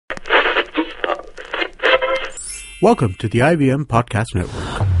Welcome to the IVM Podcast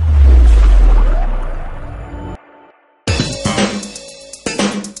Network.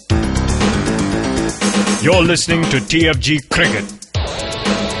 You're listening to TFG Cricket.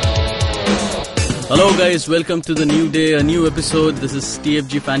 Hello guys, welcome to the new day, a new episode. This is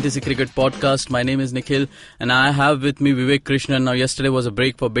TFG Fantasy Cricket Podcast. My name is Nikhil and I have with me Vivek Krishnan. Now yesterday was a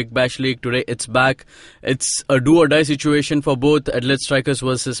break for Big Bash League. Today it's back. It's a do or die situation for both Adelaide Strikers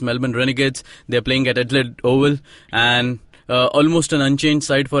versus Melbourne Renegades. They're playing at Adelaide Oval and almost an unchanged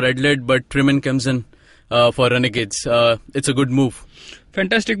side for Adelaide, but Trimmon comes in for Renegades. It's a good move.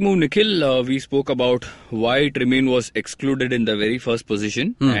 Fantastic move, Nikhil. We spoke about why Trimmon was excluded in the very first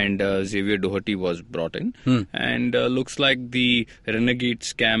position and Xavier Doherty was brought in. And looks like the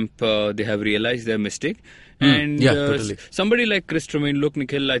Renegades camp, they have realized their mistake. And totally. Somebody like Chris Trimmon, look,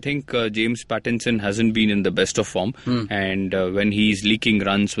 Nikhil, I think James Pattinson hasn't been in the best of form. And when he's leaking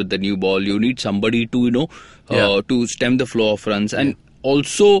runs with the new ball, you need somebody to, to stem the flow of runs. And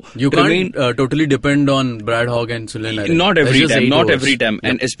also, you can't totally depend on Brad Hogg and Sunil Narine. Not every time.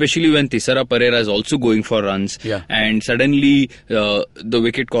 And especially when Thisara Pereira is also going for runs and suddenly the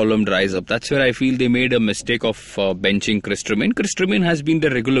wicket column dries up. That's where I feel they made a mistake of benching Chris Trimmon. Chris Trimmon has been the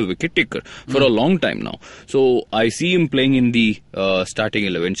regular wicket taker for a long time now. So I see him playing in the starting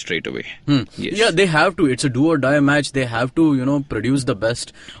 11 straight away. Yes. Yeah, they have to. It's a do or die match. They have to, produce the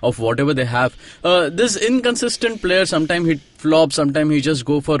best of whatever they have. This inconsistent player, sometimes he flops, sometimes he just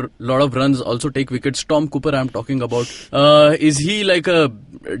go for a lot of runs, also take wickets. Tom Cooper I'm talking about. Is he like a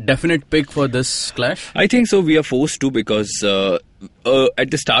definite pick for this clash? I think so. We are forced to because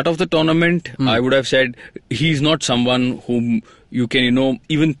at the start of the tournament, I would have said he's not someone whom you can,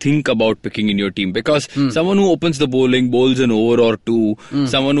 even think about picking in your team because someone who opens the bowling, bowls an over or two,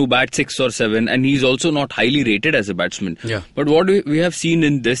 someone who bats 6 or 7, and he's also not highly rated as a batsman. Yeah. But what we have seen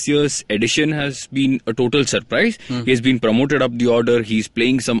in this year's edition has been a total surprise. He has been promoted up the order. He's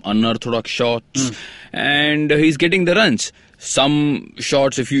playing some unorthodox shots and he's getting the runs. Some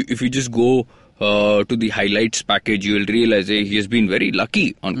shots, if you just go to the highlights package, you will realize he has been very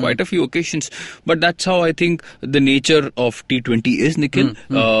lucky on quite a few occasions. But that's how I think the nature of T20 is, Nikhil.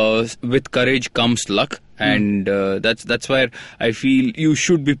 With courage comes luck. And that's where I feel you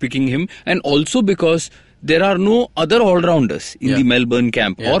should be picking him. And also because there are no other all-rounders in the Melbourne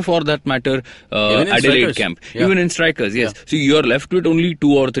camp or for that matter Adelaide camp. Even in strikers, yes. So you are left with only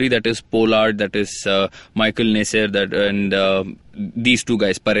 2 or 3, that is Pollard, that is Michael Nasser, and these two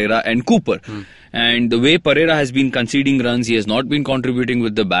guys, Pereira and Cooper. And the way Pereira has been conceding runs, he has not been contributing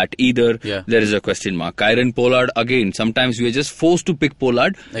with the bat either. There is a question mark. Kieron Pollard, again, sometimes we are just forced to pick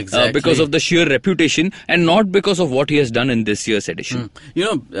Pollard because of the sheer reputation and not because of what he has done in this year's edition.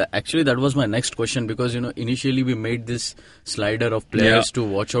 Actually that was my next question because, initially we made this slider of players to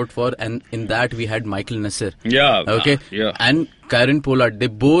watch out for, and in that we had Michael Nasser. And Kieron Pollard. They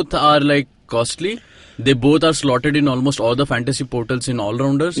both are like costly. They both are slotted in almost all the fantasy portals in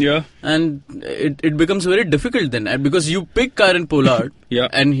all-rounders. And it becomes very difficult then because you pick Kieron Pollard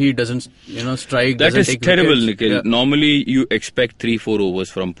and he doesn't, strike. That is terrible, wickets. Nikhil. Normally you expect 3-4 overs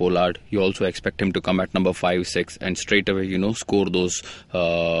from Pollard. You also expect him to come at number 5-6 and straight away, score those,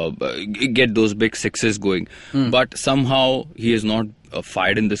 get those big sixes going. But somehow he is not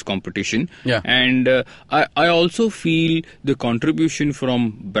fired in this competition. And I also feel the contribution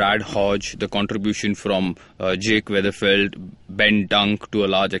from Brad Hodge, the contribution from Jake Weatherfeld, Ben Dunk to a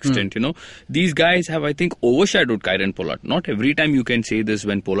large extent, these guys have, I think, overshadowed Kieron Pollard. Not every time you can say this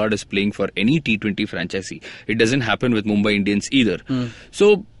when Pollard is playing for any T20 franchisee. It doesn't happen with Mumbai Indians either.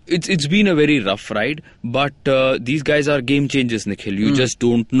 So it's been a very rough ride, but these guys are game changers, Nikhil. You just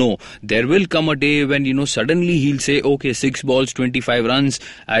don't know. There will come a day when, suddenly he'll say, okay, 6 balls, 25 runs.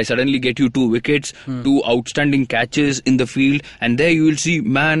 I suddenly get you 2 wickets, 2 outstanding catches in the field. And there you will see,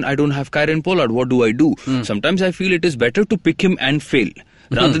 man, I don't have Kieron Pollard. What do I do? Sometimes I feel it is better to pick him and fail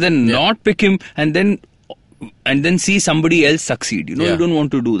rather than not pick him and then see somebody else succeed. You don't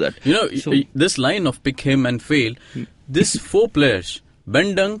want to do that. This line of pick him and fail, this 4 players,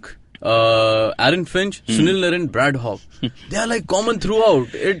 Ben Dunk, Aaron Finch, Sunil Narine, Brad Hogg, they are like common throughout.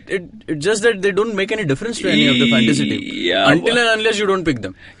 It's just that they don't make any difference to any of the fantasy team until and unless you don't pick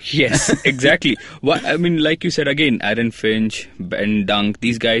them. Yes, exactly. I mean, like you said again, Aaron Finch, Ben Dunk,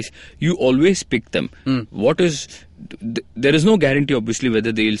 these guys, you always pick them. There is no guarantee obviously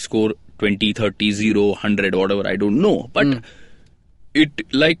whether they'll score 20, 30, 0, 100, whatever, I don't know. But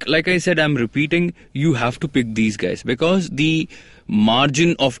like I said, I'm repeating, you have to pick these guys because the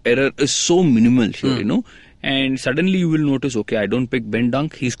margin of error is so minimal here, and suddenly you will notice, okay, I don't pick Ben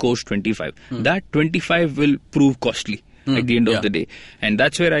Dunk, he scores 25. That 25 will prove costly. at the end of the day. And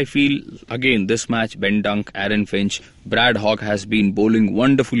that's where I feel, again, this match, Ben Dunk, Aaron Finch, Brad Hogg has been bowling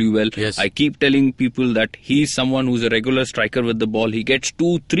wonderfully well. Yes. I keep telling people that he's someone who's a regular striker with the ball. He gets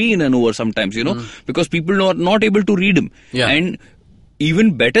 2-3 in an over sometimes, because people are not able to read him. Yeah. And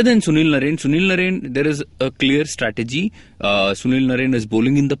even better than Sunil Narine, there is a clear strategy. Sunil Narine is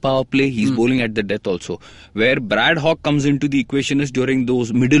bowling in the power play. He's bowling at the death also. Where Brad Hogg comes into the equation is during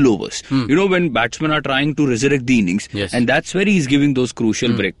those middle overs. When batsmen are trying to resurrect the innings. Yes. And that's where he's giving those crucial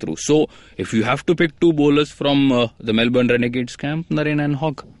breakthroughs. So, if you have to pick two bowlers from the Melbourne Renegades camp, Narine and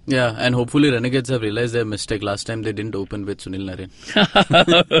Hogg. Yeah, and hopefully Renegades have realized their mistake. Last time they didn't open with Sunil Narine.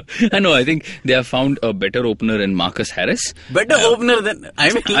 I know, I think they have found a better opener in Marcus Harris. Better opener than... I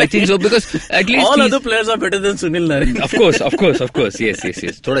think so, because at least all other players are better than Sunil Narine. Of course. Yes.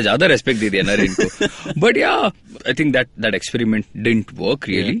 Thoda zyada respect de diya Narine ko. But yeah, I think that experiment didn't work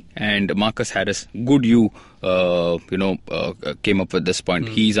really. Yeah. And Marcus Harris, good came up with this point.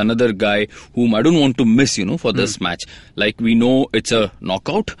 He's another guy whom I don't want to miss, for this match. Like we know it's a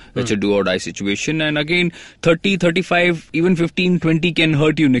knockout, it's a do or die situation. And again, 30, 35, even 15, 20 can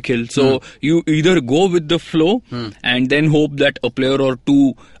hurt you, Nikhil. So you either go with the flow and then hope that a player or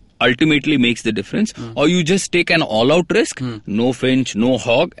two ultimately makes the difference, or you just take an all-out risk, no Finch, no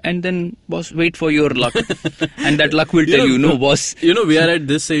Hogg, and then boss, wait for your luck, and that luck will tell boss. We are at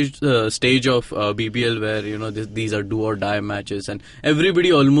this stage of BBL where these are do or die matches, and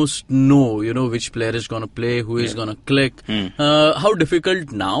everybody almost know which player is gonna play, who is gonna click. How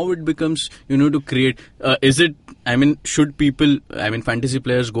difficult now it becomes to create. Is it? Should people? Fantasy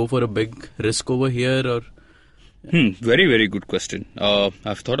players go for a big risk over here or? Very, very good question.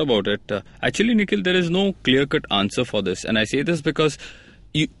 I've thought about it. Actually, Nikhil, there is no clear-cut answer for this. And I say this because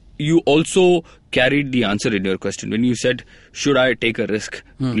you also carried the answer in your question. When you said, should I take a risk,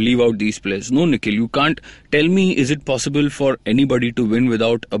 leave out these players? No, Nikhil, you can't tell me, is it possible for anybody to win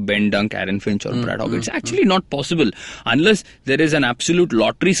without a Ben Dunk, Aaron Finch or Brad Hogg? It's actually not possible. Unless there is an absolute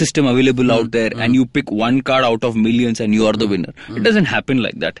lottery system available out there and you pick one card out of millions and you are the winner. It doesn't happen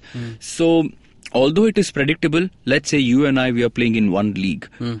like that. So... although it is predictable, let's say you and I, we are playing in one league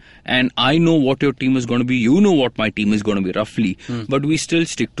and I know what your team is going to be, you know what my team is going to be roughly, but we still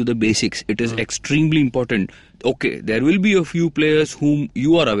stick to the basics. It is extremely important. Okay, there will be a few players whom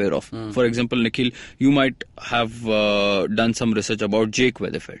you are aware of. For example, Nikhil, you might have done some research about Jake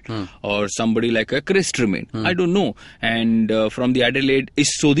Weatherfeld or somebody like a Chris Tremaine. I don't know. And from the Adelaide,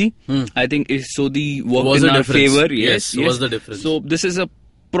 Ish Sodhi. I think Ish Sodhi worked in our favour. Yes, was the difference. So this is a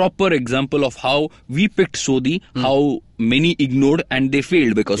proper example of how we picked Sodhi, how many ignored and they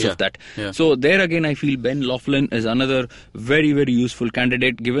failed because of that. So there again I feel Ben Laughlin is another very, very useful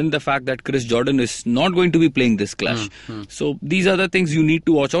candidate given the fact that Chris Jordan is not going to be playing this clash. So these are the things you need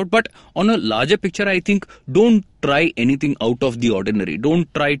to watch out. But on a larger picture, I think don't try anything out of the ordinary.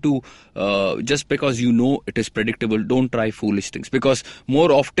 Don't try to, just because it is predictable, don't try foolish things. Because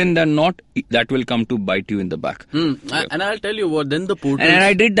more often than not, that will come to bite you in the back. And I'll tell you what, then the portals... And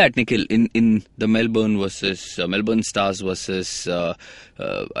I did that, Nikhil, in the Melbourne Stars versus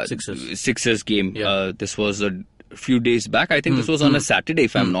Sixers game. This was a few days back. I think this was on a Saturday,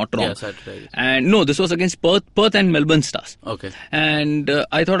 if I'm not wrong. Yeah, Saturday. And no, this was against Perth and Melbourne Stars. Okay. And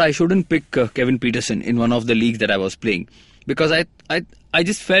I thought I shouldn't pick Kevin Peterson in one of the leagues that I was playing. Because I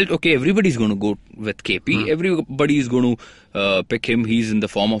just felt, okay, everybody's going to go with KP. Everybody is going to pick him. He's in the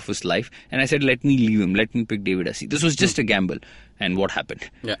form of his life. And I said, let me leave him. Let me pick David Hussey. This was just a gamble. And what happened?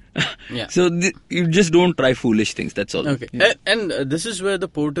 Yeah. So you just don't try foolish things. That's all. Okay. And this is where the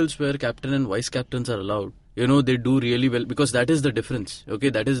portals where captain and vice captains are allowed. They do really well because that is the difference. Okay,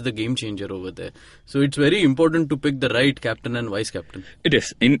 that is the game changer over there. So it's very important to pick the right captain and vice captain. It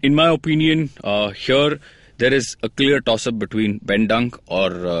is. In my opinion, here there is a clear toss-up between Ben Dunk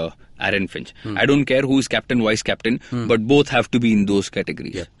or Aaron Finch. I don't care who is captain, vice captain, but both have to be in those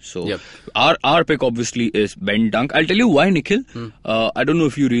categories. So our pick obviously is Ben Dunk. I'll tell you why, Nikhil. I don't know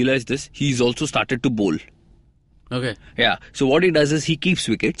if you realize this. He's also started to bowl. Okay. Yeah. So what he does is he keeps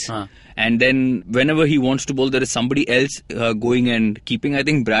wickets. And then whenever he wants to bowl, there is somebody else going and keeping. I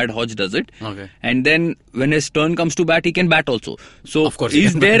think Brad Hodge does it. Okay. And then when his turn comes to bat, he can bat also. So of course,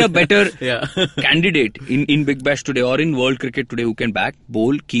 is there a better candidate in Big Bash today or in world cricket today who can bat,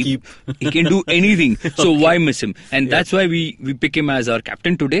 bowl, keep? He can do anything. So why miss him? And that's why we pick him as our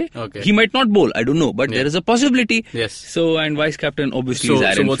captain today. Okay. He might not bowl. I don't know. But there is a possibility. Yes. So, and vice captain obviously is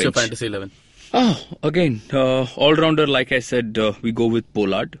Aaron So what's Finch. your fantasy 11? Again, all-rounder, like I said, we go with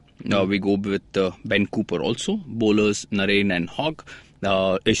Pollard. We go with Ben Cooper also. Bowlers, Narine and Hogg.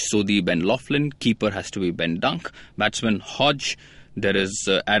 Ish Sodhi, Ben Laughlin. Keeper has to be Ben Dunk. Batsman, Hodge. there is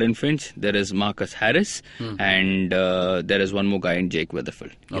Aaron Finch, there is Marcus Harris, and there is one more guy in Jake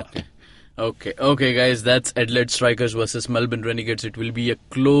Weatherfield. Yeah. Okay, guys, that's Adelaide Strikers versus Melbourne Renegades. It will be a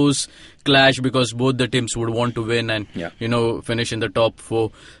close clash because both the teams would want to win and, finish in the top 4.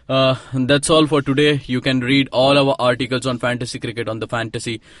 That's all for today. You can read all our articles on fantasy cricket on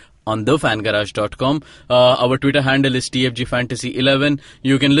thefangarage.com. Our Twitter handle is TFG Fantasy 11.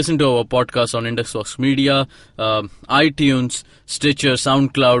 You can listen to our podcast on Indexbox Media, iTunes, Stitcher,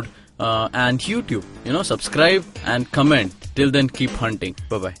 SoundCloud, and YouTube. Subscribe and comment. Till then, keep hunting.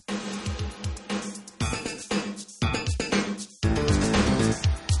 Bye-bye.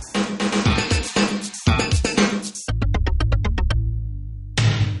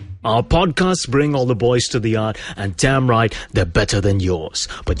 Our podcasts bring all the boys to the yard, and damn right, they're better than yours.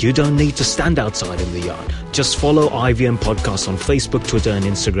 But you don't need to stand outside in the yard. Just follow IVM Podcasts on Facebook, Twitter, and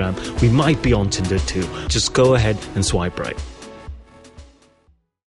Instagram. We might be on Tinder too. Just go ahead and swipe right.